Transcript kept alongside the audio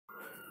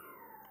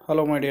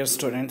Hello, my dear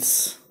students.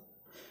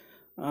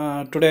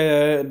 Today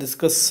I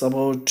discuss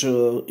about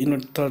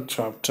Unit 3rd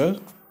chapter.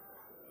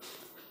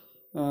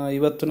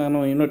 ಇವತ್ತು ನಾನು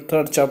Unit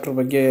 3rd chapter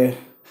ಬಗ್ಗೆ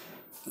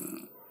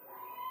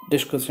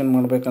discussion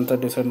ಮಾಡಬೇಕಂತ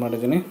decide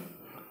ಮಾಡಿದ್ದೀನಿ.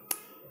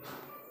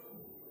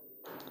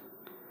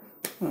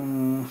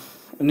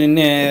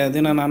 ನಿನ್ನೆ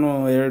ದಿನ ನಾನು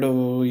ಎರಡು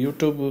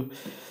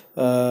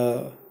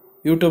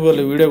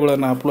ಯೂಟ್ಯೂಬಲ್ಲಿ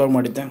ವೀಡಿಯೋಗಳನ್ನು ಅಪ್ಲೋಡ್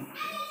ಮಾಡಿದ್ದೆ.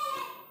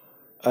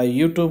 ಆ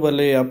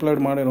ಯೂಟ್ಯೂಬಲ್ಲಿ ಅಪ್ಲೋಡ್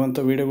ಮಾಡಿರುವಂಥ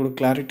ವೀಡಿಯೋಗಳು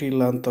ಕ್ಲಾರಿಟಿ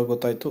ಇಲ್ಲ ಅಂತ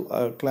ಗೊತ್ತಾಯಿತು. ಆ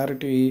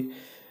ಕ್ಲಾರಿಟಿ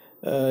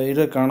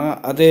ಇರೋ ಕಾರಣ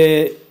ಅದೇ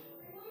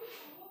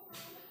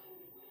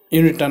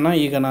ಯೂನಿಟನ್ನು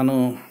ಈಗ ನಾನು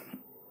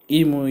ಈ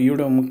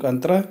ವಿಡಿಯೋ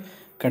ಮುಖಾಂತರ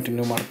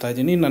ಕಂಟಿನ್ಯೂ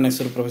ಮಾಡ್ತಾಯಿದ್ದೀನಿ. ನನ್ನ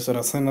ಹೆಸರು professor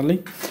ಹಸೈನಲ್ಲಿ,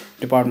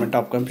 department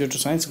of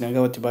computer science,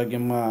 Gangavathi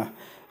Bhagyamma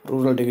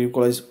rural degree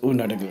college,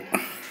 Hoovinahadagali.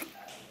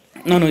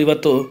 ನಾನು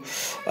ಇವತ್ತು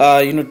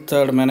ಯೂನಿಟ್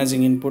 3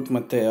 ಮ್ಯಾನೇಜಿಂಗ್ ಇನ್ಪುಟ್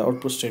ಮತ್ತು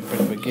ಔಟ್ಪುಟ್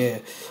ಸ್ಟೇಟ್ಮೆಂಟ್ ಬಗ್ಗೆ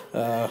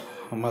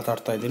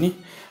ಮಾತಾಡ್ತಾ ಇದ್ದೀನಿ.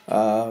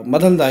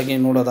 ಮೊದಲದಾಗಿ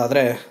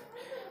ನೋಡೋದಾದರೆ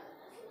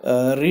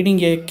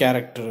ರೀಡಿಂಗ್ ಎ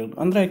ಕ್ಯಾರೆಕ್ಟರ್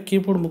ಅಂದರೆ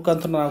ಕೀಬೋರ್ಡ್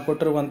ಮುಖಾಂತರ ನಾವು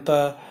ಕೊಟ್ಟಿರುವಂಥ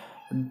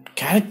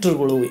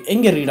ಕ್ಯಾರೆಕ್ಟರ್ಗಳು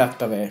ಹೆಂಗೆ ರೀಡ್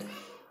ಆಗ್ತವೆ,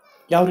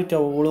 ಯಾವ ರೀತಿ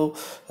ಅವುಗಳು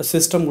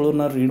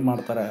ಸಿಸ್ಟಮ್ಗಳನ್ನ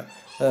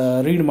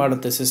ರೀಡ್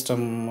ಮಾಡುತ್ತೆ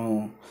ಸಿಸ್ಟಮ್ಮು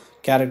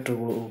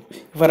ಕ್ಯಾರೆಕ್ಟರ್ಗಳು.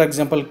 ಫಾರ್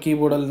ಎಕ್ಸಾಂಪಲ್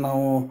ಕೀಬೋರ್ಡಲ್ಲಿ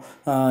ನಾವು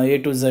A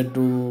to Z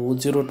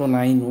 0 to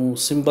 9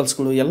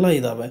 ಸಿಂಬಲ್ಸ್ಗಳು ಎಲ್ಲ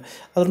ಇದ್ದಾವೆ.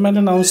 ಅದ್ರ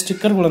ಮೇಲೆ ನಾವು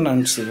ಸ್ಟಿಕ್ಕರ್ಗಳನ್ನು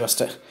ಅಂಟಿಸಿದ್ವಿ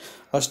ಅಷ್ಟೇ.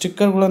 ಆ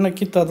ಸ್ಟಿಕ್ಕರ್ಗಳನ್ನು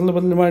ಕಿತ್ತು ಅದರಲ್ಲಿ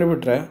ಬದಲು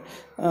ಮಾಡಿಬಿಟ್ರೆ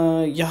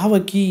ಯಾವ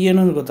ಕೀ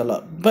ಏನಂದು ಗೊತ್ತಲ್ಲ.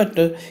 ಬಟ್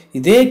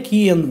ಇದೇ ಕೀ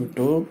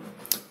ಅಂದ್ಬಿಟ್ಟು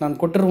ನಾನು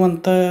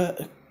ಕೊಟ್ಟಿರುವಂಥ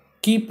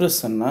ಕೀ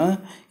ಪ್ರೆಸ್ಸನ್ನು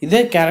ಇದೇ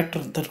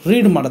ಕ್ಯಾರೆಕ್ಟರ್ ಅಂತ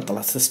ರೀಡ್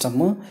ಮಾಡುತ್ತಲ್ಲ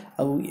ಸಿಸ್ಟಮ್ಮು,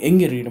 ಅವು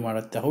ಹೆಂಗೆ ರೀಡ್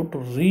ಮಾಡುತ್ತೆ, how to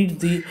read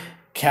the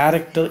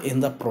character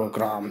in the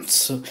programmes,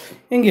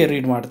 ಹೆಂಗೆ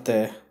ರೀಡ್ ಮಾಡುತ್ತೆ.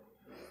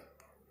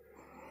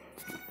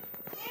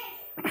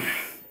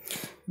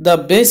 The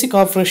basic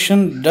operation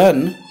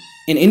done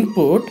in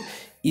input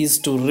is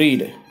to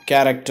read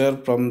character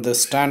from the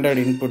standard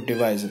input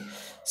device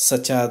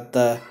such as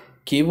the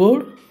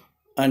keyboard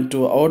and to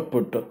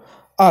output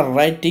or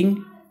writing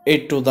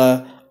it to the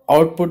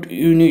output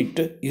unit,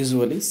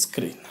 usually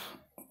screen.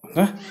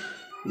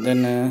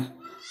 Then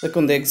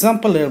ಒಂದು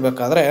example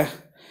ಹೇಳ್ಬೇಕಾದ್ರೆ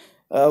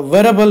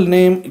variable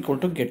name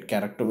equal to get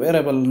character.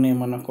 Variable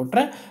ನೇಮನ್ನು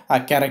ಕೊಟ್ಟರೆ ಆ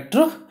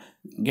character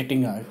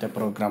getting ಆಗುತ್ತೆ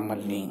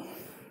ಪ್ರೋಗ್ರಾಮಲ್ಲಿ.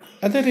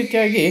 ಅದೇ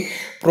ರೀತಿಯಾಗಿ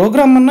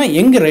ಪ್ರೋಗ್ರಾಮನ್ನು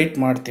ಹೆಂಗೆ right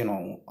ಮಾಡ್ತೀವಿ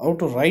ನಾವು, how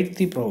to right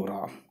the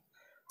program.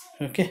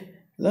 Okay,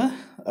 the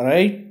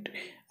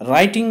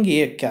writing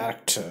A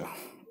character.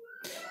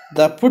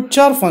 The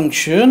putchar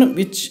function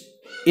which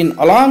in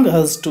along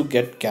us to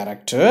get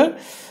character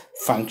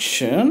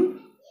function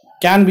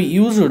can be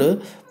used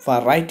for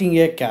writing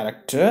a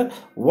character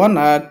one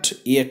at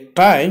a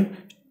time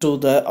to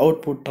the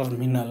output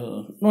terminal.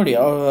 ನೋಡಿ,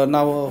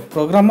 ನಾವು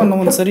ಪ್ರೋಗ್ರಾಮನ್ನು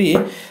ಒಂದು ಸರಿ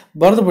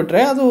ಬರೆದು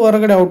ಬಿಟ್ಟರೆ ಅದು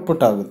ಹೊರಗಡೆ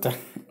output ಆಗುತ್ತೆ.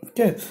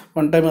 Okay,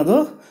 one time ಅದು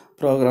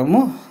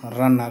ಪ್ರೋಗ್ರಾಮು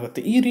ರನ್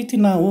ಆಗುತ್ತೆ. ಈ ರೀತಿ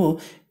ನಾವು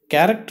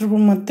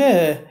ಕ್ಯಾರೆಕ್ಟರ್ಗಳು ಮತ್ತು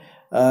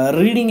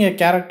ರೀಡಿಂಗ್ ಎ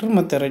ಕ್ಯಾರೆಕ್ಟರ್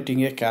ಮತ್ತು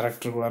ರೈಟಿಂಗ್ ಎ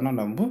ಕ್ಯಾರೆಕ್ಟರ್ಗಳನ್ನು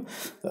ನಾವು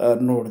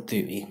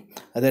ನೋಡ್ತೀವಿ.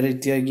 ಅದೇ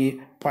ರೀತಿಯಾಗಿ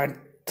ಪಾಯಿಂಟ್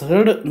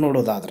 3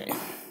 ನೋಡೋದಾದರೆ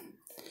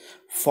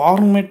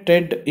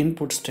ಫಾರ್ಮೆಟೆಡ್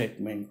ಇನ್ಪುಟ್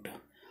ಸ್ಟೇಟ್ಮೆಂಟ್.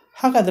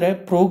 ಹಾಗಾದರೆ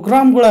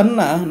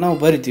ಪ್ರೋಗ್ರಾಮ್ಗಳನ್ನು ನಾವು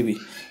ಬರಿತೀವಿ,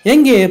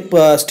 ಹೆಂಗೆ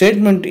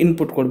ಸ್ಟೇಟ್ಮೆಂಟ್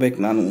ಇನ್ಪುಟ್ ಕೊಡಬೇಕು.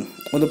 ನಾನು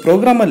ಒಂದು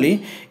ಪ್ರೋಗ್ರಾಮಲ್ಲಿ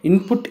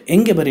ಇನ್ಪುಟ್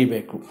ಹೆಂಗೆ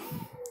ಬರೀಬೇಕು,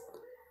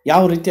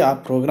 ಯಾವ ರೀತಿ ಆ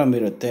ಪ್ರೋಗ್ರಾಮ್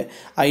ಇರುತ್ತೆ,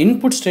 ಆ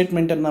ಇನ್ಪುಟ್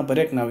ಸ್ಟೇಟ್ಮೆಂಟನ್ನು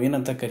ಬರೆಯೋಕ್ಕೆ ನಾವು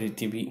ಏನಂತ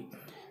ಕರಿತೀವಿ.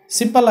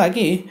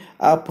 ಸಿಂಪಲ್ಲಾಗಿ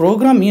ಆ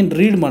ಪ್ರೋಗ್ರಾಮ್ ಏನು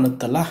ರೀಡ್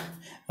ಮಾಡುತ್ತಲ್ಲ,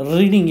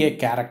 ರೀಡಿಂಗ್ ಎ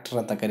ಕ್ಯಾರೆಕ್ಟರ್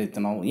ಅಂತ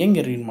ಕರಿತೀವಿ ನಾವು.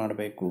 ಹೆಂಗೆ ರೀಡ್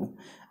ಮಾಡಬೇಕು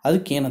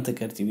ಅದಕ್ಕೆ ಏನಂತ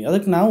ಕರಿತೀವಿ,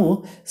 ಅದಕ್ಕೆ ನಾವು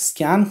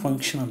ಸ್ಕ್ಯಾನ್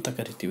ಫಂಕ್ಷನ್ ಅಂತ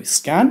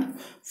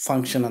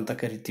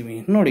ಕರಿತೀವಿ.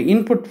 ನೋಡಿ,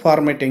 ಇನ್ಪುಟ್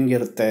ಫಾರ್ಮೆಟ್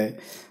ಹೆಂಗಿರುತ್ತೆ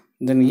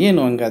ದೆನ್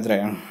ಏನು ಹಂಗಾದರೆ,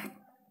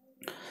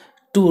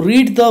 to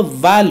read the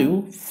value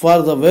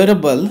for the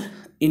variable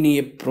in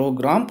a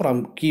program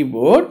from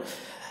keyboard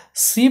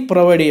C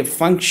provide A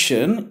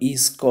function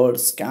is called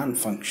scan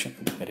function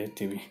ಅಂತ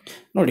ಕರಿತೀವಿ.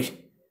 ನೋಡಿ,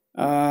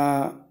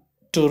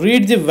 to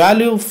read the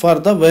value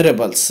for the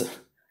variables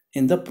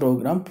in the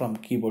programme from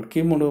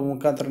keyboard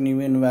ಮುಖಾಂತರ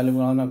ನೀವೇನು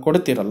ವ್ಯಾಲ್ಯೂಗಳನ್ನು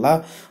ಕೊಡ್ತೀರಲ್ಲ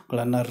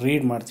ಅವುಗಳನ್ನು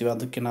read ಮಾಡ್ತೀವಿ.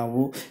 ಅದಕ್ಕೆ ನಾವು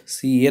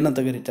ಏನಂತ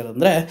ಕರೀತಾರೆ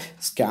ಅಂದರೆ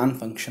ಸ್ಕ್ಯಾನ್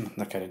ಫಂಕ್ಷನ್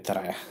ಅಂತ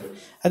ಕರೀತಾರೆ.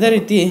 ಅದೇ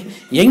ರೀತಿ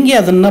ಹೆಂಗೆ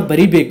ಅದನ್ನು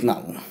ಬರಿಬೇಕು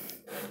ನಾವು,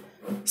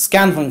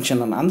 ಸ್ಕ್ಯಾನ್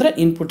ಫಂಕ್ಷನನ್ನು ಅಂದರೆ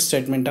ಇನ್ಪುಟ್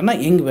ಸ್ಟೇಟ್ಮೆಂಟನ್ನು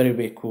ಹೆಂಗೆ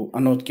ಬರಿಬೇಕು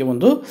ಅನ್ನೋದಕ್ಕೆ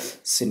ಒಂದು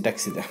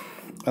ಸಿಂಟ್ಯಾಕ್ಸ್ ಇದೆ,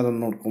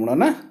 ಅದನ್ನು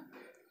ನೋಡ್ಕೊಂಬಿಡೋಣ.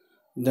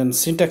 ದೆನ್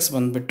ಸಿಂಟ್ಯಾಕ್ಸ್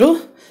ಬಂದುಬಿಟ್ಟು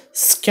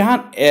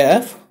scan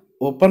F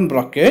open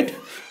bracket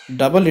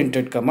double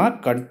ಇಂಟೆಡ್ ಕಮ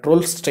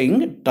ಕಂಟ್ರೋಲ್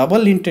ಸ್ಟ್ರಿಂಗ್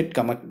ಡಬಲ್ ಇಂಟೆಡ್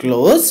ಕಮ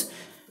ಕ್ಲೋಸ್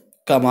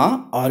ಕಮ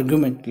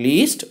ಆರ್ಗ್ಯುಮೆಂಟ್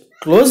ಲೀಸ್ಟ್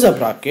ಕ್ಲೋಸ್ ಅ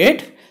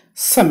ಬ್ರಾಕೆಟ್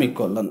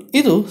ಸೆಮಿಕೋಲನ್.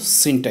 ಇದು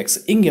ಸಿಂಟ್ಯಾಕ್ಸ್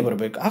ಹಿಂಗೆ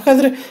ಬರಬೇಕು.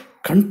 ಹಾಗಾದರೆ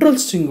ಕಂಟ್ರೋಲ್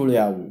ಸ್ಟ್ರಿಂಗ್ಗಳು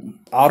ಯಾವುವು,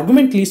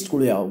 ಆರ್ಗ್ಯುಮೆಂಟ್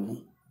ಲೀಸ್ಟ್ಗಳು ಯಾವುವು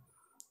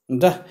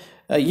ಅಂತ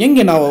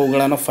ಹೆಂಗೆ ನಾವು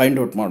ಅವುಗಳನ್ನು ಫೈಂಡ್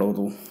ಔಟ್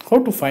ಮಾಡೋದು, how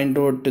to find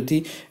out the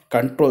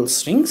control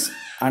strings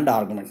and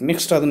argument.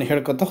 Next ಅದನ್ನು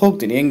ಹೇಳ್ಕೊತಾ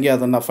ಹೋಗ್ತೀನಿ ಹೆಂಗೆ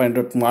ಅದನ್ನು ಫೈಂಡ್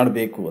ಔಟ್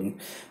ಮಾಡಬೇಕು ಅಂತ.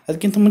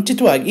 ಅದಕ್ಕಿಂತ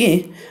ಮುಂಚಿತವಾಗಿ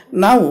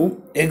ನಾವು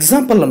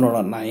ಎಕ್ಸಾಂಪಲ್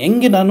ನೋಡೋಣ,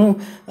 ಹೆಂಗೆ ನಾನು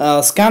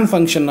ಸ್ಕ್ಯಾನ್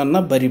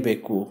ಫಂಕ್ಷನನ್ನು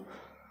ಬರಿಬೇಕು,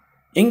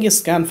 ಹೆಂಗೆ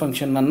ಸ್ಕ್ಯಾನ್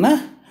ಫಂಕ್ಷನನ್ನು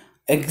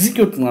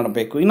ಎಕ್ಸಿಕ್ಯೂಟ್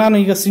ಮಾಡಬೇಕು. ನಾನು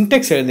ಈಗ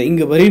ಸಿಂಟ್ಯಾಕ್ಸ್ ಹೇಳಿದೆ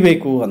ಹಿಂಗೆ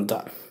ಬರಿಬೇಕು ಅಂತ,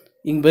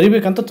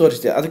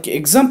 ತೋರಿಸಿದೆ. ಅದಕ್ಕೆ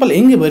ಎಕ್ಸಾಂಪಲ್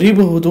ಹೆಂಗೆ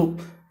ಬರೀಬಹುದು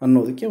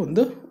ಅನ್ನೋದಕ್ಕೆ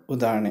ಒಂದು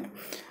ಉದಾಹರಣೆ.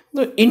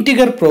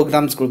 ಇಂಟಿಗರ್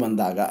ಪ್ರೋಗ್ರಾಮ್ಸ್ಗಳು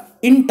ಬಂದಾಗ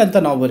ಇಂಟ್ ಅಂತ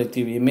ನಾವು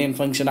ಬರಿತೀವಿ, ಮೇನ್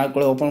ಫಂಕ್ಷನ್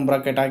ಹಾಕೊಳ್ಳಿ ಓಪನ್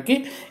ಬ್ರಾಕೆಟ್ ಹಾಕಿ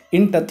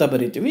ಇಂಟ್ ಅಂತ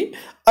ಬರಿತೀವಿ,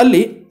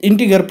 ಅಲ್ಲಿ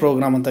ಇಂಟಿಗರ್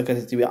ಪ್ರೋಗ್ರಾಮ್ ಅಂತ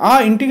ಕರಿತೀವಿ. ಆ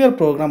ಇಂಟಿಗರ್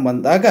ಪ್ರೋಗ್ರಾಮ್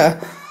ಬಂದಾಗ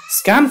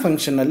ಸ್ಕ್ಯಾನ್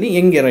ಫಂಕ್ಷನ್ನಲ್ಲಿ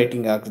ಹೆಂಗೆ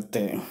ರೈಟಿಂಗ್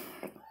ಆಗುತ್ತೆ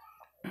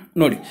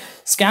ನೋಡಿ.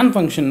 Scan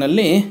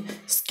ಫಂಕ್ಷನ್ನಲ್ಲಿ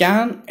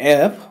scan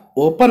F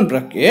open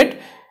bracket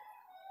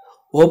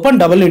open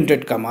double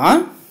ಇಂಟೆಡ್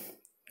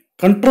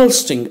control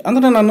string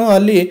ಅಂದರೆ ನಾನು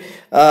ಅಲ್ಲಿ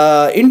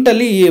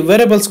ಇಂಟಲ್ಲಿ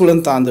ವೇರಿಯಬಲ್ಸ್ಗಳು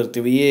ಅಂತ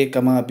ಅಂದಿರ್ತೀವಿ, ಎ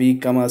ಬಿ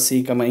ಸಿ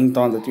ಹಿಂಗೆ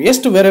ತೊಗೊಂಡಿರ್ತೀವಿ.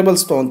 ಎಷ್ಟು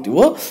ವೇರಿಯಬಲ್ಸ್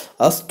ತೊಗೊತೀವೋ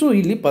ಅಷ್ಟು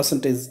ಇಲ್ಲಿ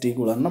 %d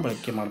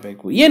ಬಳಕೆ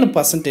ಮಾಡಬೇಕು. ಏನು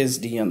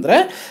 %d ಅಂದರೆ?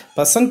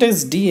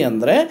 %d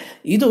ಅಂದರೆ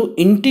ಇದು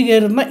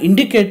ಇಂಟಿಗರ್ನ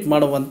ಇಂಡಿಕೇಟ್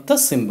ಮಾಡುವಂಥ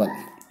ಸಿಂಬಲ್,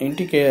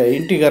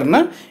 ಇಂಟಿಗರ್ನ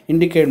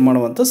ಇಂಡಿಕೇಟ್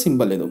ಮಾಡುವಂಥ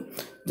ಸಿಂಬಲ್ ಇದು.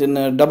 Then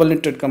double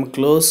ಇಂಟೆಡ್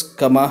close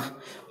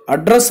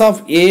address of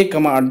A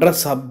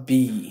address of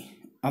B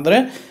ಅಂದರೆ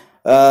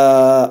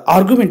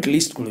ಆರ್ಗ್ಯುಮೆಂಟ್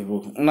ಲೀಸ್ಟ್ಗಳು ಇವು.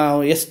 ನಾವು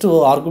ಎಷ್ಟು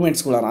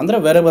ಆರ್ಗ್ಯುಮೆಂಟ್ಸ್ಗಳನ್ನು ಅಂದರೆ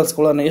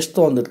ವೇರಿಯಬಲ್ಸ್ಗಳನ್ನು ಎಷ್ಟು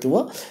ತೊಗೊಂಡಿರ್ತೀವೋ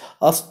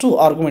ಅಷ್ಟು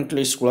ಆರ್ಗ್ಯುಮೆಂಟ್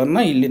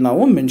ಲೀಸ್ಟ್ಗಳನ್ನು ಇಲ್ಲಿ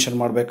ನಾವು ಮೆನ್ಷನ್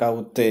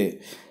ಮಾಡಬೇಕಾಗುತ್ತೆ.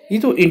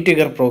 ಇದು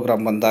ಇಂಟಿಗರ್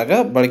ಪ್ರೋಗ್ರಾಮ್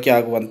ಬಂದಾಗ ಬಳಕೆ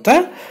ಆಗುವಂಥ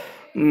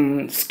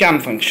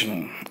ಸ್ಕ್ಯಾನ್ ಫಂಕ್ಷನು.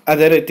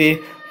 ಅದೇ ರೀತಿ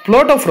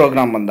ಫ್ಲೋಟ್ ಆಫ್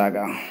ಪ್ರೋಗ್ರಾಮ್ ಬಂದಾಗ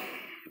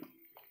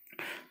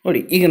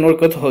ನೋಡಿ, ಈಗ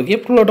ನೋಡ್ಕೊತ ಹೋಗಿ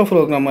ಫ್ಲೋಟ್ ಆಫ್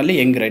ಪ್ರೋಗ್ರಾಮಲ್ಲಿ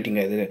ಹೆಂಗೆ ರೈಟಿಂಗ್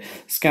ಆಗಿದೆ.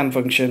 Scan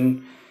function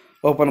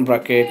open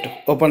bracket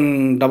open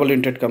double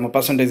ಇಂಟೆಡ್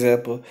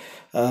 %f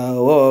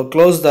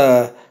close the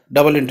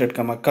double inted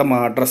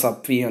address of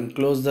p and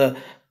close the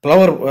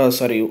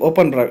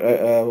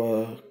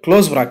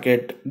close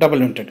bracket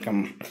double inted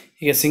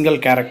ಹೀಗೆ ಸಿಂಗಲ್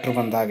ಕ್ಯಾರೆಕ್ಟರ್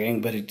ಬಂದಾಗ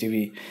ಹೆಂಗೆ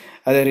ಬರಿತೀವಿ.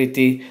 ಅದೇ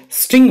ರೀತಿ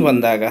ಸ್ಟ್ರಿಂಗ್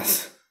ಬಂದಾಗ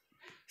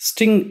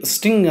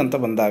ಸ್ಟ್ರಿಂಗ್ ಅಂತ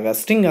ಬಂದಾಗ,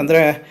 ಸ್ಟ್ರಿಂಗ್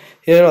ಅಂದರೆ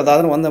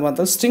ಹೇಳೋದಾದ್ರೆ ಒಂದೇ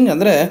ಮಾತ್ರ, ಸ್ಟ್ರಿಂಗ್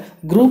ಅಂದರೆ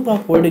ಗ್ರೂಪ್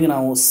ಆಫ್ ವರ್ಡಿಗೆ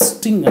ನಾವು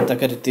ಸ್ಟ್ರಿಂಗ್ ಅಂತ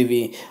ಕರಿತೀವಿ.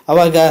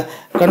 ಆವಾಗ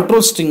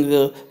ಕಂಟ್ರೋಲ್ ಸ್ಟ್ರಿಂಗ್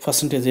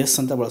 %s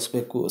ಅಂತ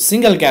ಬಳಸಬೇಕು.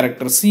 ಸಿಂಗಲ್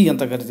ಕ್ಯಾರೆಕ್ಟರ್ ಸಿ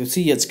ಅಂತ ಕರಿತೀವಿ,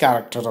 CH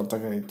ಕ್ಯಾರೆಕ್ಟರ್ ಅಂತ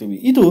ಕರಿತೀವಿ.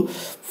 ಇದು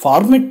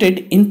ಫಾರ್ಮೆಟೆಡ್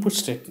ಇನ್ಪುಟ್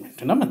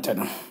ಸ್ಟೇಟ್ಮೆಂಟಿನ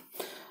ಮೆಥಡ್.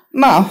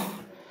 ನಾ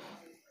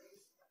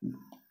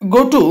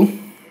go to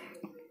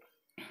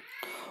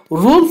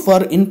rule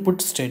for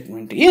input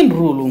statement. ಏನು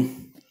ರೂಲು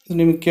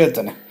ನಿಮಗೆ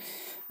ಕೇಳ್ತಾನೆ,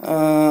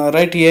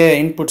 right A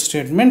input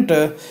statement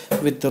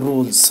with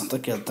rules ಅಂತ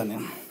ಕೇಳ್ತಾನೆ.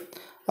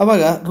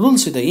 ಆವಾಗ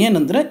ರೂಲ್ಸ್ ಇದೆ.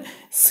 ಏನಂದರೆ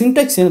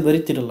ಸಿಂಟೆಕ್ಸ್ ಏನು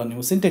ಬರಿತಿರಲ್ಲ,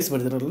 ನೀವು ಸಿಂಟೆಕ್ಸ್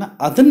ಬರೆದಿರಲ್ಲ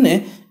ಅದನ್ನೇ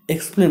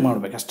ಎಕ್ಸ್ಪ್ಲೇನ್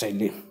ಮಾಡಬೇಕಷ್ಟೇ.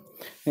 ಇಲ್ಲಿ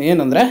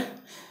ಏನಂದರೆ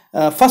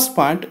first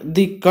point,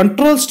 the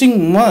control string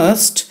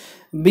must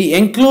be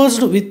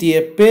enclosed with A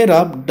pair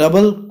of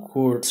double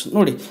quotes.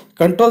 ನೋಡಿ,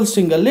 ಕಂಟ್ರೋಲ್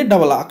ಸ್ಟ್ರಿಂಗಲ್ಲಿ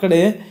ಡಬಲ್, ಆ ಕಡೆ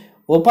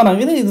ಓಪನ್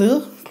ಆಗಿದೆ, ಇದು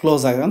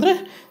ಕ್ಲೋಸ್ ಆಗಿದೆ, ಅಂದರೆ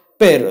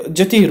ಪೇರ್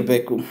ಜೊತೆ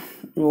ಇರಬೇಕು.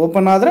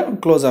 ಓಪನ್ ಆದರೆ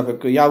ಕ್ಲೋಸ್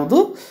ಆಗಬೇಕು. ಯಾವುದು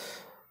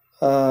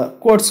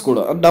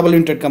ಕೋಟ್ಸ್ಗಳು ಡಬಲ್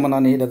ಇಂಟೆಡ್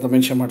ನಾನು ಏನಂತ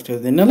ಮೆನ್ಷನ್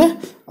ಮಾಡ್ತಿದ್ದೀನಲ್ಲ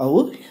ಅವು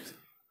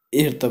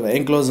ಇರ್ತವೆ,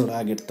 ಎನ್ಕ್ಲೋಸ್ಡ್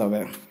ಆಗಿರ್ತವೆ.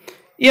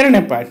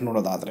 ಎರಡನೇ ಪಾಯಿಂಟ್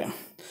ನೋಡೋದಾದರೆ,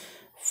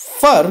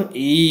 for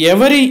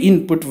every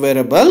input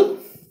variable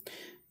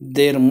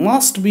there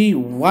must be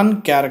one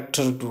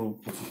character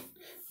group.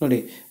 ನೋಡಿ,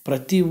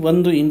 ಪ್ರತಿ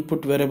ಒಂದು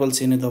input variables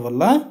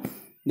ಏನಿದಾವಲ್ಲ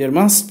there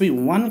must be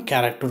one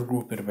character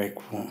group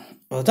ಇರಬೇಕು.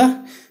 ಹೌದಾ?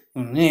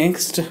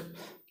 ನೆಕ್ಸ್ಟ್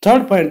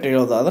ಥರ್ಡ್ ಪಾಯಿಂಟ್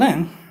ಹೇಳೋದಾದರೆ,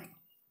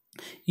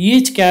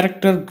 each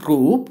character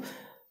group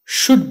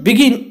should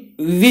begin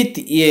with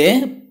a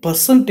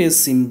percentage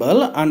symbol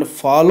and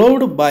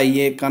followed by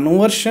a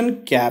conversion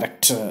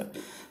character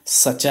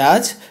such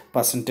as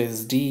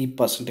 %d,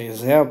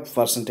 %f,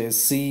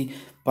 %c,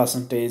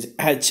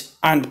 %h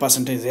and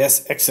 %s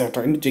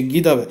etc. ಇನ್ನು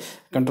ಜಗ್ಗಿದಾವೆ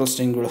control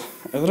ಸ್ಟ್ರಿಂಗ್ಗಳು,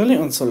 ಅದರಲ್ಲಿ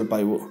ಒಂದು ಸ್ವಲ್ಪ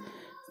ಇವು.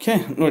 Okay,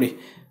 ನೋಡಿ,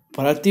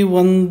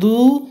 ಪ್ರತಿಯೊಂದು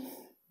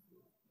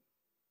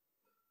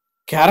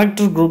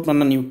ಕ್ಯಾರೆಕ್ಟರ್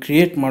ಗ್ರೂಪನ್ನು ನೀವು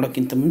ಕ್ರಿಯೇಟ್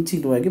ಮಾಡೋಕ್ಕಿಂತ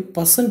ಮುಂಚಿತವಾಗಿ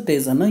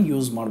ಪರ್ಸಂಟೇಜನ್ನು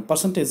ಯೂಸ್ ಮಾಡಿ,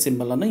 ಪರ್ಸಂಟೇಜ್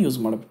ಸಿಂಬಲನ್ನು ಯೂಸ್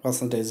ಮಾಡಬೇಕು.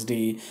 %d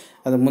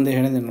ಅದರ ಮುಂದೆ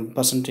ಹೇಳಿದೆ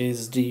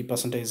 %d,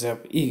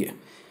 %f ಹೀಗೆ.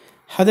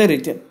 ಅದೇ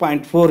ರೀತಿ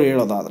ಪಾಯಿಂಟ್ 4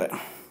 ಹೇಳೋದಾದರೆ,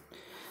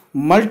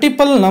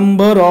 multiple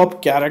number of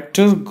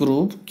character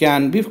group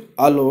can be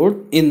allowed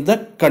in the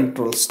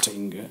control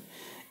string.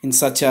 In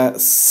such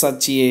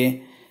a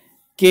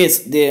case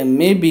they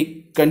may be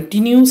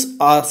continuous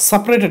or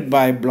separated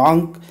by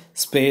blank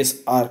space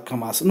or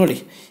commas. ನೋಡಿ,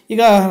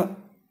 ಈಗ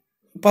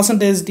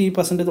 %d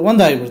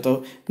ಒಂದು ಆಗಿಬಿಡ್ತಾವೆ.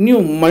 ನೀವು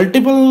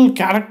multiple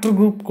character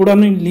group ಕೂಡ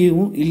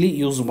ನೀವು ಇಲ್ಲಿ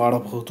use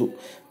ಮಾಡಬಹುದು.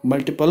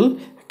 Multiple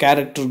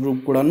character group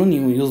ಕೂಡ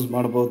ನೀವು ಯೂಸ್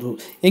ಮಾಡ್ಬೋದು.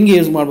 ಹೆಂಗೆ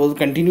ಯೂಸ್ ಮಾಡ್ಬೋದು?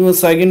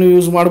 ಕಂಟಿನ್ಯೂಸ್ ಆಗಿಯೂ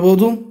ಯೂಸ್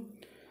ಮಾಡ್ಬೋದು,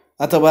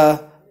 ಅಥವಾ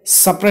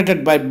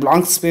ಸಪ್ರೇಟೆಡ್ ಬೈ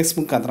ಬ್ಲಾಂಕ್ ಸ್ಪೇಸ್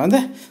ಮುಖಾಂತರ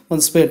ಅಂದರೆ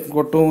ಒಂದು ಸ್ಪೇಸ್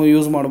ಕೊಟ್ಟು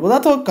ಯೂಸ್ ಮಾಡ್ಬೋದು,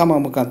 ಅಥವಾ ಕಮ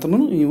ಮುಖಾಂತರ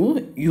ನೀವು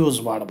ಯೂಸ್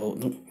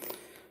ಮಾಡ್ಬೋದು.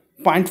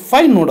 ಪಾಯಿಂಟ್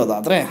 5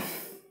 ನೋಡೋದಾದರೆ,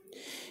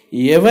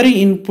 every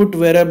input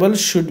variable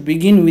should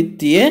begin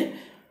with A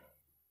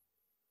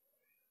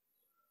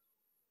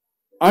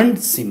and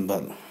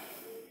symbol.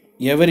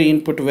 Every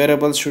input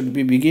variable should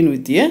be begin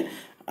with a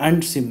and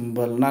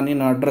symbol.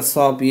 ನಾನೇನು address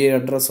of A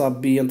address of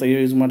B ಅಂತ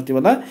ಯೂಸ್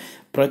ಮಾಡ್ತೀವಲ್ಲ,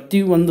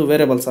 ಪ್ರತಿಯೊಂದು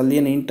ವೇರಿಯಬಲ್ಸ್ ಅಲ್ಲಿ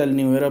ಏನು ಇಂಟಲ್ಲಿ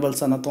ನೀವು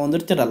ವೇರಿಯಬಲ್ಸನ್ನು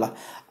ತೊಗೊಂಡಿರ್ತೀರಲ್ಲ,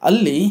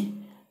 ಅಲ್ಲಿ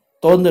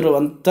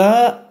ತೊಗೊಂಡಿರುವಂಥ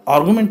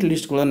ಆರ್ಗ್ಯುಮೆಂಟ್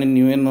ಲಿಸ್ಟ್ಗಳನ್ನು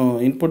ನೀವೇನು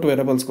ಇನ್ಪುಟ್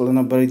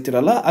ವೇರಿಯಬಲ್ಸ್ಗಳನ್ನು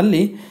ಬರೀತೀರಲ್ಲ,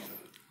 ಅಲ್ಲಿ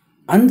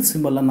ಅಂಡ್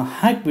ಸಿಂಬಲನ್ನು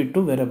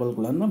ಹಾಕಿಬಿಟ್ಟು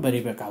ವೇರಿಯಬಲ್ಗಳನ್ನು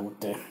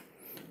ಬರೀಬೇಕಾಗುತ್ತೆ.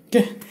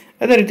 ಓಕೆ,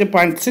 ಅದೇ ರೀತಿ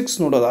ಪಾಯಿಂಟ್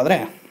 6 ನೋಡೋದಾದರೆ,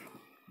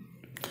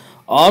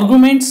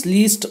 arguments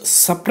list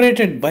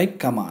separated by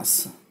commas.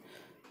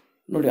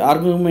 ನೋಡಿ,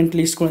 ಆರ್ಗ್ಯುಮೆಂಟ್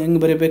ಲೀಸ್ಟ್ಗಳು ಹೆಂಗೆ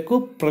ಬರೀಬೇಕು?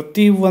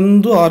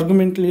 ಪ್ರತಿಯೊಂದು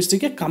ಆರ್ಗ್ಯುಮೆಂಟ್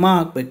ಲೀಸ್ಟಿಗೆ ಕಮ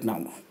ಹಾಕ್ಬೇಕು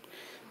ನಾವು.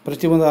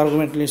 ಪ್ರತಿಯೊಂದು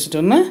argument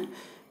ಲಿಸ್ಟನ್ನು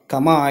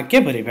comma hockey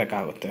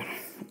ಬರಿಬೇಕಾಗುತ್ತೆ.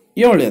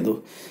 7ನೇದು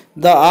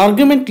the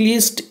argument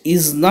list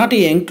is not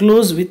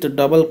enclose with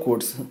double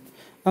quotes.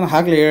 ನಾನು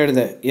ಆಗಲೇ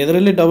ಹೇಳಿದೆ,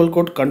 ಇದರಲ್ಲಿ double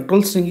quote,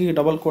 control ಸ್ಟ್ರಿಂಗಿಗೆ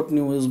double quote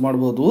ನೀವು ಯೂಸ್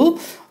ಮಾಡ್ಬೋದು,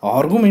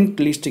 ಆರ್ಗ್ಯುಮೆಂಟ್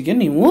ಲಿಸ್ಟಿಗೆ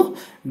ನೀವು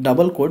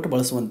ಡಬಲ್ ಕೋಟ್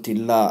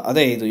ಬಳಸುವಂತಿಲ್ಲ.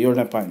 ಅದೇ ಇದು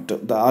 7ನೇ point.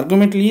 The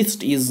argument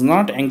list is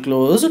not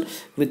enclosed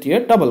with A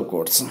double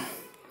quotes.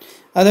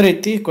 ಅದೇ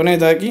ರೀತಿ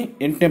ಕೊನೆಯದಾಗಿ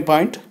 8ನೇ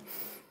point,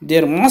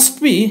 there must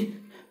be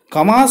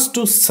commas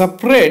to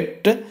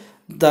separate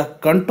the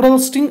control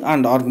string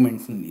and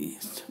argument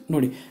list.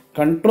 ನೋಡಿ,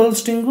 ಕಂಟ್ರೋಲ್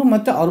ಸ್ಟ್ರಿಂಗು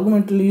ಮತ್ತು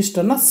ಆರ್ಗ್ಯುಮೆಂಟ್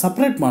ಲೀಸ್ಟನ್ನು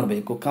ಸಪ್ರೇಟ್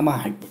ಮಾಡಬೇಕು ಕಮಾ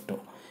ಹಾಕಿಬಿಟ್ಟು.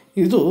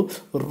 ಇದು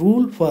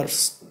rule for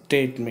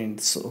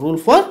statements, rule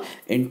for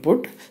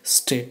input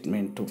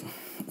statement.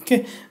 Okay,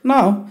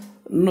 ನಾವು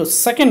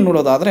second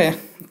ನೋಡೋದಾದರೆ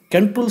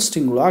ಕಂಟ್ರೋಲ್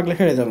ಸ್ಟ್ರಿಂಗ್ಗಳು. ಆಗಲೇ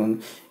ಹೇಳಿದೆ ನಾನು,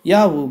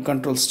 ಯಾವುವು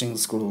ಕಂಟ್ರೋಲ್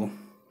ಸ್ಟ್ರಿಂಗ್ಸ್ಗಳು,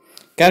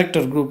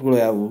 ಕ್ಯಾರೆಕ್ಟರ್ ಗ್ರೂಪ್ಗಳು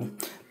ಯಾವುವು.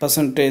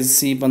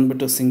 %C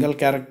ಬಂದುಬಿಟ್ಟು ಸಿಂಗಲ್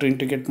ಕ್ಯಾರೆಕ್ಟರ್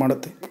ಇಂಡಿಕೇಟ್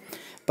ಮಾಡುತ್ತೆ.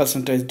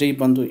 %D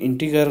ಬಂದು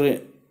ಇಂಟಿಗರ್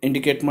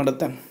ಇಂಡಿಕೇಟ್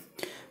ಮಾಡುತ್ತೆ.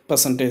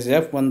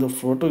 %F ಬಂದು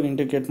ಫ್ಲೋಟಿಗೆ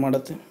ಇಂಡಿಕೇಟ್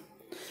ಮಾಡುತ್ತೆ.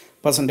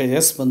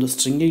 %S ಬಂದು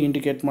ಸ್ಟ್ರಿಂಗಿಗೆ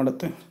ಇಂಡಿಕೇಟ್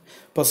ಮಾಡುತ್ತೆ.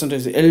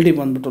 %LD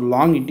ಬಂದುಬಿಟ್ಟು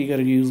ಲಾಂಗ್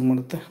ಇಂಟಿಗರ್ಗೆ ಯೂಸ್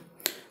ಮಾಡುತ್ತೆ.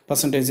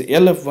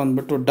 %LF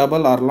ಬಂದುಬಿಟ್ಟು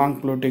ಡಬಲ್ ಆರ್ ಲಾಂಗ್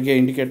ಫ್ಲೋಟಿಗೆ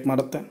ಇಂಡಿಕೇಟ್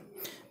ಮಾಡುತ್ತೆ.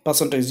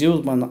 %U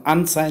ಬಂದು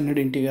ಅನ್ಸೈನ್ಡ್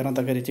ಇಂಟಿಗರ್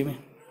ಅಂತ ಕರಿತೀವಿ,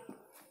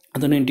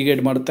 ಅದನ್ನು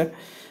ಇಂಡಿಕೇಟ್ ಮಾಡುತ್ತೆ.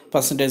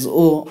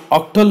 %O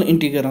ಆಕ್ಟಲ್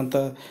ಇಂಟಿಗರ್ ಅಂತ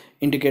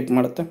ಇಂಡಿಕೇಟ್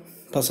ಮಾಡುತ್ತೆ.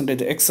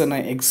 %X ಅನ್ನು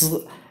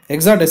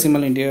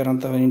ಎಕ್ಸಾಡೆಸಿಮಲ್ ಇಂಟಿಗರ್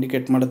ಅಂತ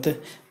ಇಂಡಿಕೇಟ್ ಮಾಡುತ್ತೆ.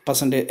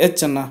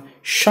 %H ಅನ್ನು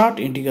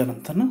ಶಾರ್ಟ್ ಇಂಟಿಗರ್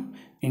ಅಂತಲೂ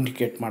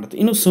ಇಂಡಿಕೇಟ್ ಮಾಡುತ್ತೆ.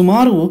 ಇನ್ನು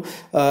ಸುಮಾರು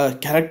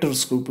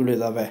ಕ್ಯಾರೆಕ್ಟರ್ಸ್ ಗ್ರೂಪ್ಗಳು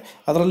ಇದ್ದಾವೆ.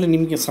 ಅದರಲ್ಲಿ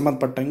ನಿಮಗೆ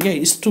ಸಂಬಂಧಪಟ್ಟಂಗೆ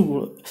ಇಷ್ಟು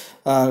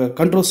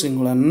ಕಂಟ್ರೋಲ್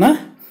ಸ್ಟ್ರಿಂಗ್ಗಳನ್ನು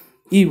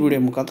ಈ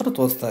ವಿಡಿಯೋ ಮುಖಾಂತರ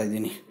ತೋರಿಸ್ತಾ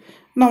ಇದ್ದೀನಿ.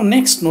 ನಾವು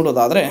ನೆಕ್ಸ್ಟ್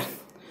ನೋಡೋದಾದರೆ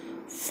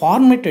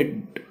ಫಾರ್ಮೆಟೆಡ್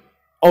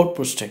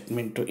ಔಟ್ಪುಟ್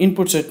ಸ್ಟೇಟ್ಮೆಂಟು.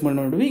 ಇನ್ಪುಟ್ ಸ್ಟೇಟ್ಮೆಂಟ್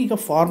ನೋಡಿದ್ವಿ, ಈಗ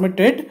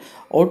ಫಾರ್ಮೆಟೆಡ್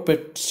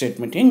ಔಟ್ಪುಟ್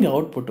ಸ್ಟೇಟ್ಮೆಂಟ್. ಹೆಂಗೆ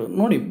ಔಟ್ಪುಟ್ಟು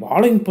ನೋಡಿ,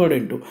 ಭಾಳ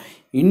ಇಂಪಾರ್ಟೆಂಟು.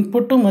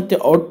 ಇನ್ಪುಟ್ಟು ಮತ್ತು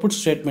ಔಟ್ಪುಟ್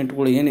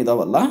ಸ್ಟೇಟ್ಮೆಂಟ್ಗಳು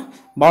ಏನಿದಾವಲ್ಲ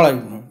ಭಾಳ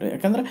ಇಂಪಾರ್ಟೆಂಟ್.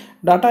 ಯಾಕಂದರೆ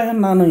ಡಾಟಾ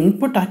ನಾನು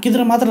ಇನ್ಪುಟ್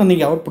ಹಾಕಿದರೆ ಮಾತ್ರ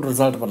ನನಗೆ ಔಟ್ಪುಟ್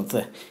ರಿಸಲ್ಟ್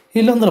ಬರುತ್ತೆ,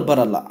 ಇಲ್ಲಾಂದ್ರೆ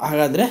ಬರಲ್ಲ.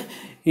 ಹಾಗಾದರೆ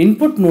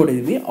ಇನ್ಪುಟ್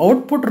ನೋಡಿದ್ವಿ,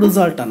 ಔಟ್ಪುಟ್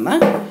ರಿಸಲ್ಟನ್ನು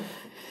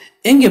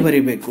ಹೆಂಗೆ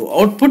ಬರೀಬೇಕು,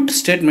 ಔಟ್ಪುಟ್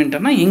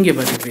ಸ್ಟೇಟ್ಮೆಂಟನ್ನು ಹೆಂಗೆ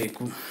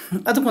ಬರೀಬೇಕು,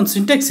 ಅದಕ್ಕೊಂದು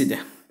ಸಿಂಟೆಕ್ಸ್ ಇದೆ.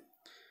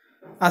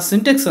 ಆ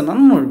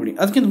ಸಿಂಟೆಕ್ಸನ್ನು ನೋಡಿಬಿಡಿ.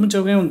 ಅದಕ್ಕಿಂತ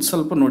ಮುಂಚೆ ಒಂದು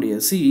ಸ್ವಲ್ಪ ನೋಡಿ.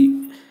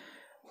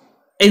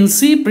 In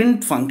C, print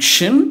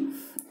function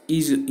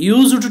is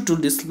used to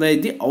display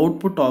the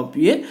output of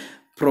a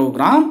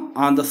program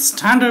on the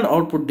standard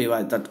output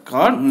device that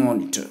called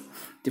monitor.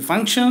 The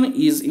function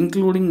is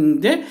including in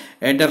the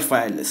header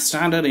file,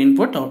 standard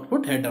input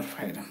output header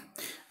file.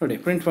 ನೋಡಿ,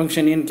 print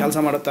function ಏನು ಕೆಲಸ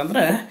ಮಾಡುತ್ತೆ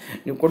ಅಂದರೆ,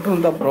 ನೀವು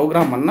ಕೊಟ್ಟಿರುವಂಥ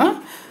ಪ್ರೋಗ್ರಾಮನ್ನು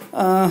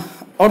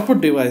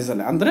output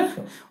ಡಿವೈಸಲ್ಲಿ ಅಂದರೆ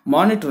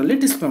ಮಾನಿಟ್ರಲ್ಲಿ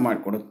display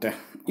ಮಾಡಿಕೊಡುತ್ತೆ.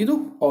 ಇದು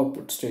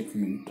ಔಟ್ಪುಟ್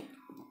ಸ್ಟೇಟ್ಮೆಂಟ್.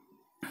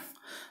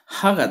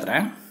 ಹಾಗಾದರೆ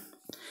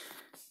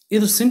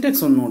ಇದು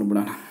ಸಿಂಟೆಕ್ಸ್ ಒಂದು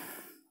ನೋಡಿಬಿಡೋಣ.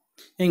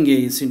 ಹೆಂಗೆ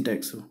ಈ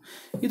ಸಿಂಟೆಕ್ಸು?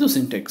 ಇದು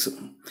Sintex.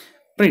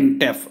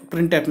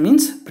 Print F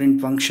means print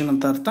function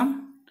ಅಂತ ಅರ್ಥ.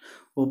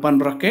 ಓಪನ್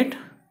ಬ್ರಾಕೆಟ್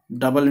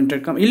ಡಬಲ್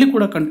ಇಂಟೆಡ್ ಕಮ, ಇಲ್ಲಿ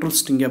ಕೂಡ ಕಂಟ್ರೋಲ್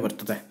ಸ್ಟ್ರಿಂಗೇ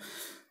ಬರ್ತದೆ.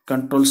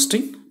 ಕಂಟ್ರೋಲ್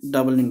ಸ್ಟ್ರಿಂಗ್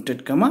ಡಬಲ್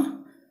ಇಂಟೆಡ್ ಕಮ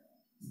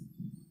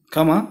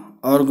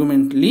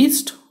argument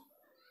list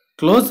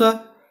close the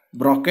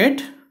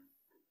bracket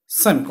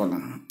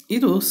semicolon.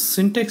 ಇದು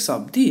Sintex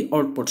of the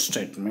output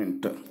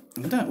statement.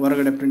 ಅಂದರೆ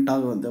ಹೊರಗಡೆ ಪ್ರಿಂಟ್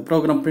ಆಗುವಂಥ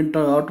ಪ್ರೋಗ್ರಾಮ್ ಪ್ರಿಂಟ್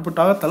ಔಟ್ಪುಟ್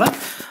ಆಗುತ್ತಲ್ಲ,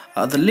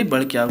 ಅದರಲ್ಲಿ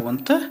ಬಳಕೆ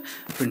ಆಗುವಂಥ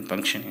ಪ್ರಿಂಟ್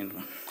ಫಂಕ್ಷನ್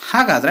ಏನು.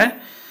 ಹಾಗಾದರೆ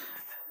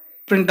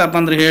ಪ್ರಿಂಟ್ ಅಪ್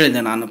ಅಂದರೆ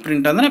ಹೇಳಿದೆ ನಾನು.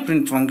 ಪ್ರಿಂಟ್ ಅಂದರೆ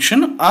print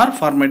function R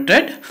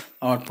ಫಾರ್ಮೆಟೆಡ್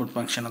output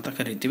function ಅಂತ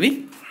ಕರಿತೀವಿ.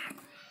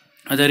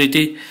 ಅದೇ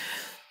ರೀತಿ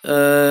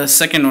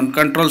ಸೆಕೆಂಡ್ ಒಂದು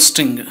ಕಂಟ್ರೋಲ್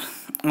ಸ್ಟ್ರಿಂಗ್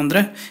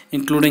ಅಂದರೆ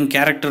including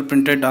character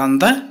printed on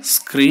the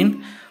screen,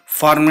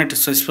 format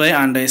specify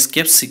and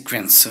escape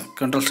sequence.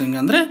 Control string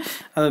ಅಂದರೆ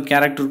ಅದು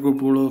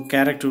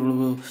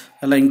ಕ್ಯಾರೆಕ್ಟರ್ಗಳು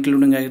ಎಲ್ಲ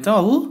ಇನ್ಕ್ಲೂಡಿಂಗ್ ಆಗಿರ್ತಾವೆ,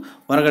 ಅವು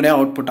ಹೊರಗಡೆ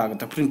ಔಟ್ಪುಟ್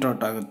ಆಗುತ್ತೆ,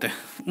 ಪ್ರಿಂಟ್ಔಟ್ ಆಗುತ್ತೆ.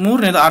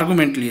 3ನೇದು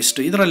ಆರ್ಗ್ಯುಮೆಂಟ್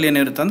ಲಿಸ್ಟ್. ಇದರಲ್ಲಿ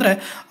ಏನಿರುತ್ತೆ ಅಂದರೆ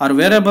R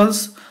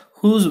variables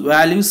whose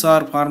values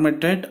R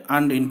ಫಾರ್ಮೆಟೆಡ್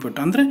and input.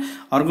 ಅಂದರೆ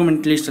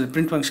ಆರ್ಗ್ಯುಮೆಂಟ್ ಲಿಸ್ಟಲ್ಲಿ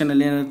ಪ್ರಿಂಟ್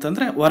ಫಂಕ್ಷನಲ್ಲಿ ಏನಿರುತ್ತೆ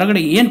ಅಂದರೆ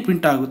ಹೊರಗಡೆ ಏನು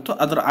ಪ್ರಿಂಟ್ ಆಗುತ್ತೋ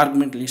ಅದರ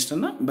ಆರ್ಗ್ಯುಮೆಂಟ್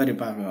ಲಿಸ್ಟನ್ನು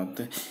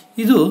ಬರೀಬೇಕಾಗುತ್ತೆ.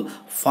 ಇದು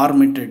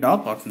ಫಾರ್ಮೆಟೆಡ್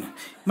ಆಫ್ ಔಟ್ಪುಟ್.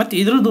 ಮತ್ತು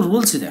ಇದರದ್ದು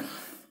ರೂಲ್ಸ್ ಇದೆ.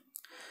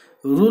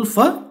 Rule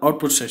for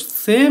output state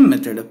same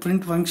method.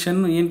 Print function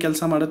ಏನು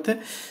ಕೆಲಸ ಮಾಡುತ್ತೆ,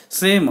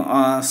 ಸೇಮ್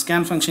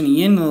ಸ್ಕ್ಯಾನ್ ಫಂಕ್ಷನ್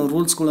ಏನು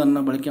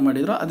ರೂಲ್ಸ್ಗಳನ್ನು ಬಳಕೆ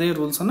ಮಾಡಿದ್ರೋ ಅದೇ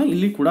ರೂಲ್ಸನ್ನು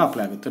ಇಲ್ಲಿ ಕೂಡ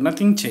ಅಪ್ಲೈ ಆಗುತ್ತೆ,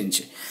 nothing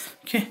change.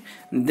 Okay,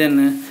 then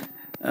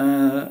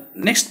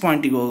next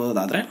ಪಾಯಿಂಟಿಗೆ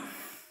ಹೋಗೋದಾದರೆ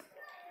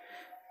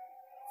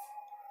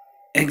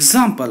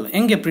example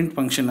ಹೆಂಗೆ ಪ್ರಿಂಟ್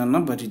ಫಂಕ್ಷನನ್ನು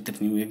ಬರೀತೀರಿ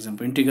ನೀವು.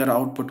 ಎಕ್ಸಾಂಪಲ್ ಇಂಟಿಗರ್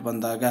ಔಟ್ಪುಟ್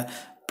ಬಂದಾಗ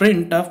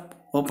print of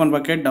open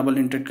bracket double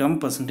ಇಂಟೆಡ್ come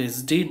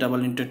 %D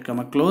double ಇಂಟೆಡ್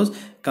close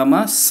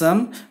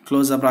some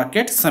close a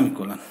bracket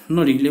semicolon.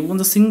 ನೋಡಿ, ಇಲ್ಲಿ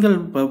ಒಂದು ಸಿಂಗಲ್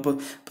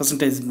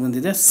ಪರ್ಸೆಂಟೇಜ್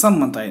ಬಂದಿದೆ,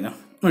 ಸಮ್ ಅಂತ ಇದೆ.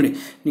 ನೋಡಿ,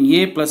 ನೀವು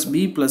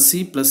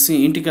A+B+C+C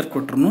ಇಂಟಿಗರ್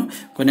ಕೊಟ್ಟರು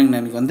ಕೊನೆಗೆ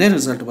ನನಗೆ ಒಂದೇ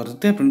ರಿಸಲ್ಟ್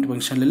ಬರುತ್ತೆ. ಪ್ರಿಂಟ್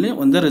ಫಂಕ್ಷನಲ್ಲಿ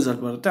ಒಂದೇ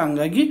ರಿಸಲ್ಟ್ ಬರುತ್ತೆ.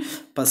 ಹಂಗಾಗಿ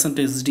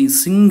 %D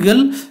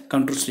ಸಿಂಗಲ್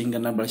ಕಂಟ್ರೋಲ್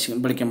ಸ್ಟ್ರಿಂಗನ್ನು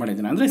ಬಳಕೆ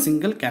ಮಾಡಿದ್ದೀನಿ, ಅಂದರೆ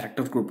ಸಿಂಗಲ್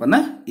ಕ್ಯಾರೆಕ್ಟರ್ ಗ್ರೂಪನ್ನು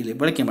ಇಲ್ಲಿ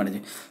ಬಳಕೆ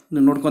ಮಾಡಿದ್ದೀನಿ.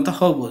 ನೀವು ನೋಡ್ಕೊತ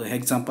ಹೋಗ್ಬೋದು.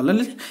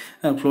 ಎಕ್ಸಾಂಪಲಲ್ಲಿ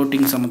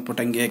ಫ್ಲೋಟಿಂಗ್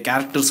ಸಂಬಂಧಪಟ್ಟಂಗೆ,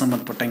 ಕ್ಯಾರೆಕ್ಟರ್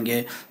ಸಂಬಂಧಪಟ್ಟಂಗೆ,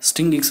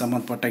 ಸ್ಟ್ರಿಂಗಿಗೆ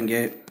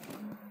ಸಂಬಂಧಪಟ್ಟಂಗೆ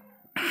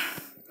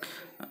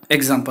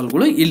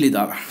ಎಕ್ಸಾಂಪಲ್ಗಳು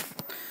ಇಲ್ಲಿದ್ದಾವೆ.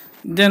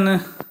 ದೆನ್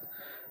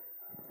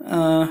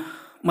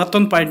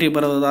ಮತ್ತೊಂದು ಪಾಯಿಂಟಿಗೆ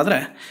ಬರೋದಾದರೆ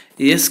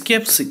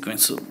ಎಸ್ಕೇಪ್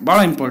ಸೀಕ್ವೆನ್ಸು ಭಾಳ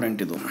ಇಂಪಾರ್ಟೆಂಟ್.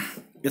 ಇದು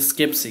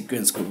ಎಸ್ಕೇಪ್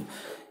ಸೀಕ್ವೆನ್ಸ್ಗಳು.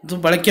 ಇದು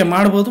ಬಳಕೆ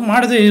ಮಾಡ್ಬೋದು,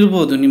 ಮಾಡದೇ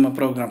ಇರ್ಬೋದು. ನಿಮ್ಮ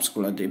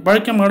ಪ್ರೋಗ್ರಾಮ್ಸ್ಗಳಲ್ಲಿ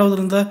ಬಳಕೆ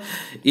ಮಾಡೋದ್ರಿಂದ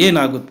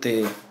ಏನಾಗುತ್ತೆ,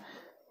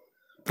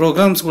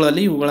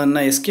 ಪ್ರೋಗ್ರಾಮ್ಸ್ಗಳಲ್ಲಿ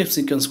ಇವುಗಳನ್ನು ಎಸ್ಕೇಪ್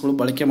ಸೀಕ್ವೆನ್ಸ್ಗಳು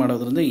ಬಳಕೆ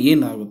ಮಾಡೋದ್ರಿಂದ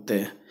ಏನಾಗುತ್ತೆ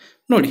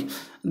ನೋಡಿ.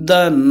 The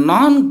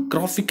non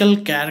graphical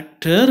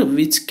character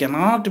which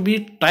cannot be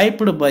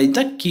typed by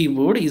the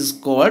keyboard is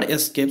called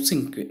escape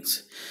sequence.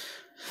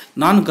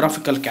 Non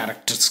graphical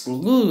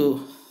ಕ್ಯಾರೆಕ್ಟರ್ಸ್ಗಳಿಗೂ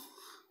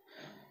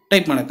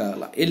type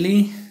ಮಾಡೋಕ್ಕಾಗಲ್ಲ ಎಲ್ಲಿ,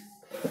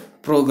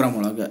 ಪ್ರೋಗ್ರಾಮ್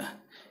ಒಳಗೆ.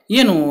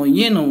 ಏನು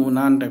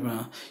ನಾನು ಟೈಪ್,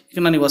 ಈಗ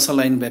ನನಗೆ ಹೊಸ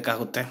ಲೈನ್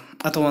ಬೇಕಾಗುತ್ತೆ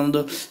ಅಥವಾ ಒಂದು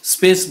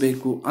ಸ್ಪೇಸ್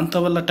ಬೇಕು,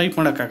 ಅಂಥವೆಲ್ಲ ಟೈಪ್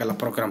ಮಾಡೋಕ್ಕಾಗಲ್ಲ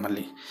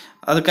ಪ್ರೋಗ್ರಾಮಲ್ಲಿ.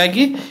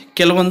 ಅದಕ್ಕಾಗಿ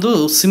ಕೆಲವೊಂದು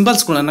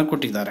ಸಿಂಬಲ್ಸ್ಗಳನ್ನು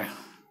ಕೊಟ್ಟಿದ್ದಾರೆ.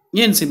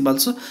 ಏನು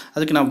ಸಿಂಬಲ್ಸು,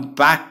 ಅದಕ್ಕೆ ನಾವು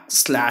ಬ್ಯಾಕ್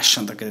ಸ್ಲ್ಯಾಶ್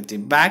ಅಂತ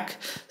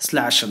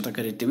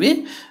ಕರಿತೀವಿ.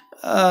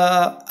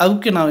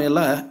 ಅವಕ್ಕೆ ನಾವೆಲ್ಲ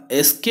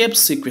ಎಸ್ಕೇಪ್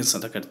ಸೀಕ್ವೆನ್ಸ್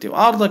ಅಂತ ಕರಿತೀವಿ.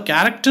 Are the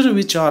character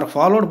which are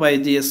followed by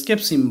the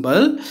escape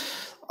symbol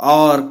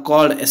are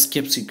called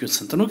escape sequence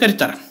ಅಂತಲೂ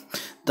ಕರೀತಾರೆ.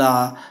 The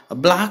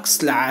black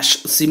slash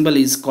symbol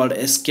is called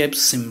escape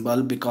symbol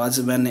because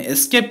when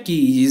escape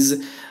key is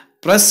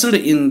pressed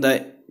in the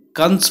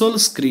console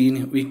screen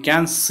we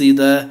can see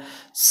the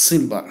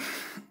symbol.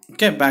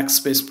 Okay,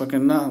 backspace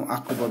ಪಕ್ಕನ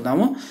ಹಾಕೋಬೋದು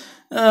ನಾವು.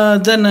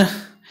 Then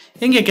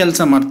ಹೆಂಗೆ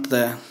ಕೆಲಸ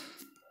ಮಾಡ್ತದೆ,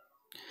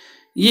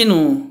 ಏನು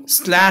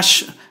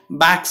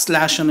back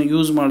ಸ್ಲ್ಯಾಶನ್ನು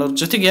use ಮಾಡೋದ್ರ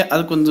ಜೊತೆಗೆ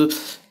ಅದಕ್ಕೊಂದು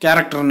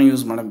ಕ್ಯಾರೆಕ್ಟರನ್ನು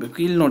ಯೂಸ್ ಮಾಡಬೇಕು.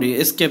 ಇಲ್ಲಿ ನೋಡಿ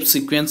ಎಸ್ಕೇಪ್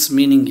ಸೀಕ್ವೆನ್ಸ್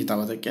ಮೀನಿಂಗ್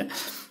ಇದ್ದಾವೆ ಅದಕ್ಕೆ.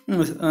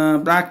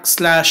 ಬ್ಯಾಕ್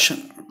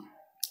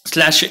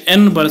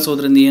 /n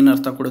ಬಳಸೋದ್ರಿಂದ ಏನು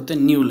ಅರ್ಥ ಕೊಡುತ್ತೆ,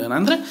 ನ್ಯೂ ಲೈನ್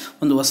ಅಂದರೆ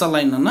ಒಂದು ಹೊಸ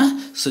ಲೈನನ್ನು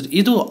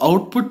ಇದು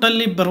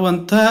ಔಟ್ಪುಟ್ಟಲ್ಲಿ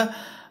ಬರುವಂಥ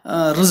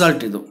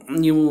ರಿಸಲ್ಟ್. ಇದು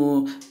ನೀವು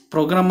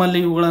ಪ್ರೋಗ್ರಾಮಲ್ಲಿ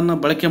ಇವುಗಳನ್ನು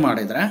ಬಳಕೆ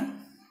ಮಾಡಿದರೆ,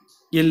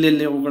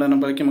 ಎಲ್ಲೆಲ್ಲಿ ಇವುಗಳನ್ನು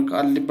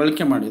ಅಲ್ಲಿ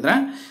ಬಳಕೆ ಮಾಡಿದರೆ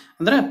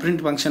ಅಂದರೆ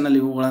ಪ್ರಿಂಟ್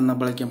ಫಂಕ್ಷನಲ್ಲಿ ಇವುಗಳನ್ನು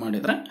ಬಳಕೆ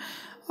ಮಾಡಿದರೆ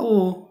ಅವು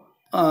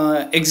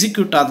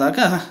ಎಕ್ಸಿಕ್ಯೂಟ್ ಆದಾಗ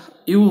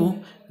ಇವು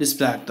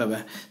ಡಿಸ್ಪ್ಲೇ ಆಗ್ತವೆ.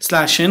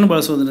 /n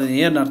ಬಳಸೋದ್ರಿಂದ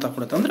ಏನು ಅರ್ಥ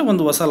ಕೊಡುತ್ತೆ ಅಂದರೆ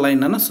ಒಂದು ಹೊಸ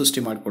ಲೈನನ್ನು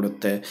ಸೃಷ್ಟಿ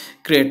ಮಾಡಿಕೊಡುತ್ತೆ,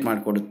 ಕ್ರಿಯೇಟ್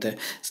ಮಾಡಿಕೊಡುತ್ತೆ.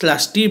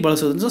 /t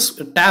ಬಳಸೋದ್ರಿಂದ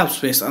ಟ್ಯಾಬ್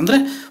ಸ್ಪೇಸ್ ಅಂದರೆ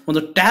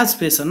ಒಂದು ಟ್ಯಾಬ್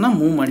ಸ್ಪೇಸನ್ನು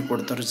ಮೂವ್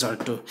ಮಾಡಿಕೊಡುತ್ತೆ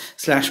ರಿಸಲ್ಟು.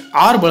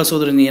 /r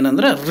ಬಳಸೋದ್ರಿಂದ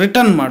ಏನಂದರೆ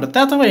ರಿಟರ್ನ್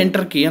ಮಾಡುತ್ತೆ ಅಥವಾ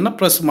ಎಂಟರ್ ಕೀಯನ್ನು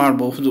ಪ್ರೆಸ್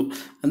ಮಾಡಬಹುದು,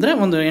 ಅಂದರೆ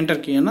ಒಂದು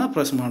ಎಂಟರ್ ಕೀಯನ್ನು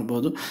ಪ್ರೆಸ್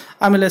ಮಾಡ್ಬೋದು.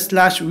 ಆಮೇಲೆ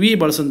 /v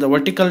ಬಳಸೋದ್ರಿಂದ ಒಂದು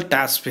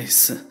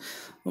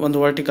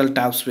ವರ್ಟಿಕಲ್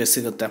ಟ್ಯಾಬ್ ಸ್ಪೇಸ್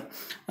ಸಿಗುತ್ತೆ.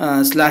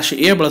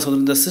 /a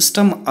ಬಳಸೋದ್ರಿಂದ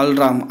system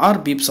alarm R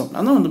beep sound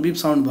ಅಂದರೆ ಒಂದು ಬೀಪ್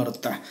ಸೌಂಡ್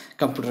ಬರುತ್ತೆ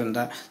ಕಂಪ್ಯೂಟರಿಂದ.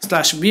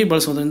 /b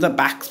ಬಳಸೋದ್ರಿಂದ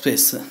ಬ್ಯಾಕ್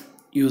ಸ್ಪೇಸ್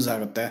ಯೂಸ್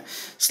ಆಗುತ್ತೆ.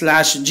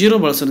 /0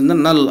 ಬಳಸೋದ್ರಿಂದ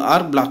ನಲ್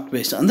ಆರ್ ಬ್ಲಾಕ್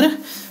ಸ್ಪೇಸ್ ಅಂದರೆ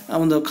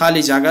ಒಂದು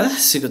ಖಾಲಿ ಜಾಗ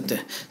ಸಿಗುತ್ತೆ.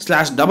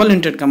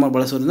 /"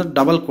 ಬಳಸೋದ್ರಿಂದ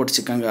ಡಬಲ್ ಕೋಟ್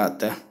ಸಿಕ್ಕಂಗೆ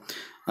ಆಗುತ್ತೆ.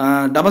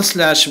 ಡಬಲ್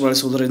ಸ್ಲ್ಯಾಶ್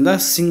ಬಳಸೋದ್ರಿಂದ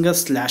ಸಿಂಗಲ್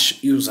ಸ್ಲ್ಯಾಶ್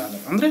ಯೂಸ್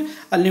ಆಗುತ್ತೆ, ಅಂದರೆ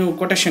ಅಲ್ಲಿ ನೀವು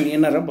ಕೊಟೇಶನ್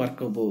ಏನಾರ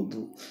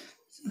ಬರ್ಕೋಬೋದು.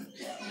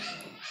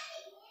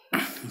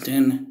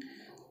 ದೆನ್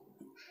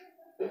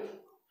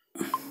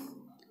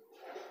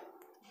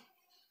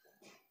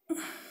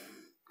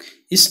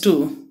ಇಷ್ಟು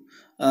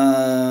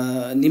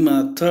ನಿಮ್ಮ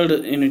 3rd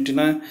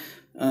ಯೂನಿಟಿನ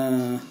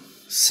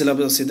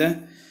ಸಿಲೆಬಸ್ ಇದೆ.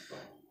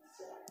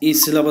 ಈ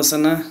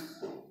ಸಿಲೆಬಸನ್ನು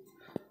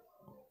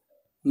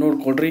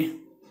ನೋಡ್ಕೊಳ್ರಿ.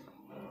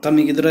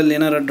 ತಮಗೆ ಇದರಲ್ಲಿ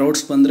ಏನಾರು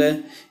ಡೌಟ್ಸ್ ಬಂದರೆ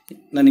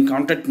ನನಗೆ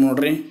ಕಾಂಟ್ಯಾಕ್ಟ್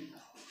ಮಾಡಿರಿ.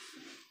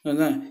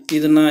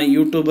 ಇದನ್ನು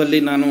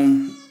ಯೂಟ್ಯೂಬಲ್ಲಿ ನಾನು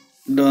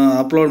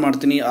ಅಪ್ಲೋಡ್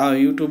ಮಾಡ್ತೀನಿ. ಆ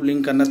ಯೂಟ್ಯೂಬ್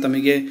ಲಿಂಕನ್ನು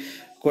ತಮಗೆ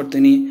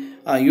ಕೊಡ್ತೀನಿ.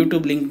 ಆ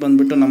ಯೂಟ್ಯೂಬ್ ಲಿಂಕ್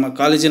ಬಂದುಬಿಟ್ಟು ನಮ್ಮ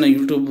ಕಾಲೇಜಿನ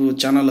ಯೂಟ್ಯೂಬ್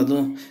ಚಾನಲ್, ಅದು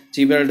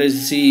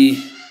GBRC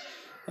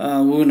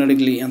ಹೂವಿನ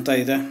ಹಡಗಲಿ ಅಂತ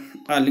ಇದೆ.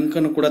 ಆ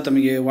ಲಿಂಕನ್ನು ಕೂಡ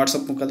ತಮಗೆ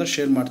ವಾಟ್ಸಪ್ ಮುಖಾಂತರ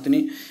ಶೇರ್ ಮಾಡ್ತೀನಿ.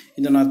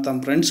 ಇದನ್ನು ತಮ್ಮ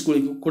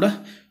ಫ್ರೆಂಡ್ಸ್ಗಳಿಗೂ ಕೂಡ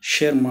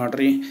ಶೇರ್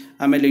ಮಾಡಿರಿ.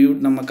 ಆಮೇಲೆ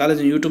ನಮ್ಮ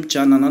ಕಾಲೇಜಿನ ಯೂಟ್ಯೂಬ್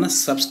ಚಾನಲನ್ನು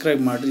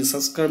ಸಬ್ಸ್ಕ್ರೈಬ್ ಮಾಡಿರಿ.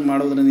 ಸಬ್ಸ್ಕ್ರೈಬ್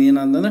ಮಾಡೋದ್ರಿಂದ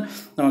ಏನಂತಂದರೆ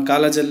ನಮ್ಮ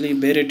ಕಾಲೇಜಲ್ಲಿ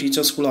ಬೇರೆ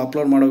ಟೀಚರ್ಸ್ಗಳು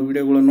ಅಪ್ಲೋಡ್ ಮಾಡೋ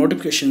ವೀಡಿಯೋಗಳು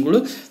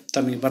ನೋಟಿಫಿಕೇಷನ್ಗಳು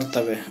ತಮಗೆ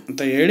ಬರ್ತವೆ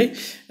ಅಂತ ಹೇಳಿ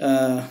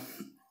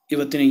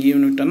ಇವತ್ತಿನ ಈ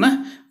ಯೂನಿಟನ್ನು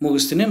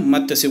ಮುಗಿಸ್ತೀನಿ.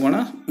 ಮತ್ತೆ ಸಿಗೋಣ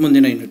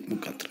ಮುಂದಿನ ಯೂನಿಟ್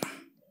ಮುಖಾಂತರ.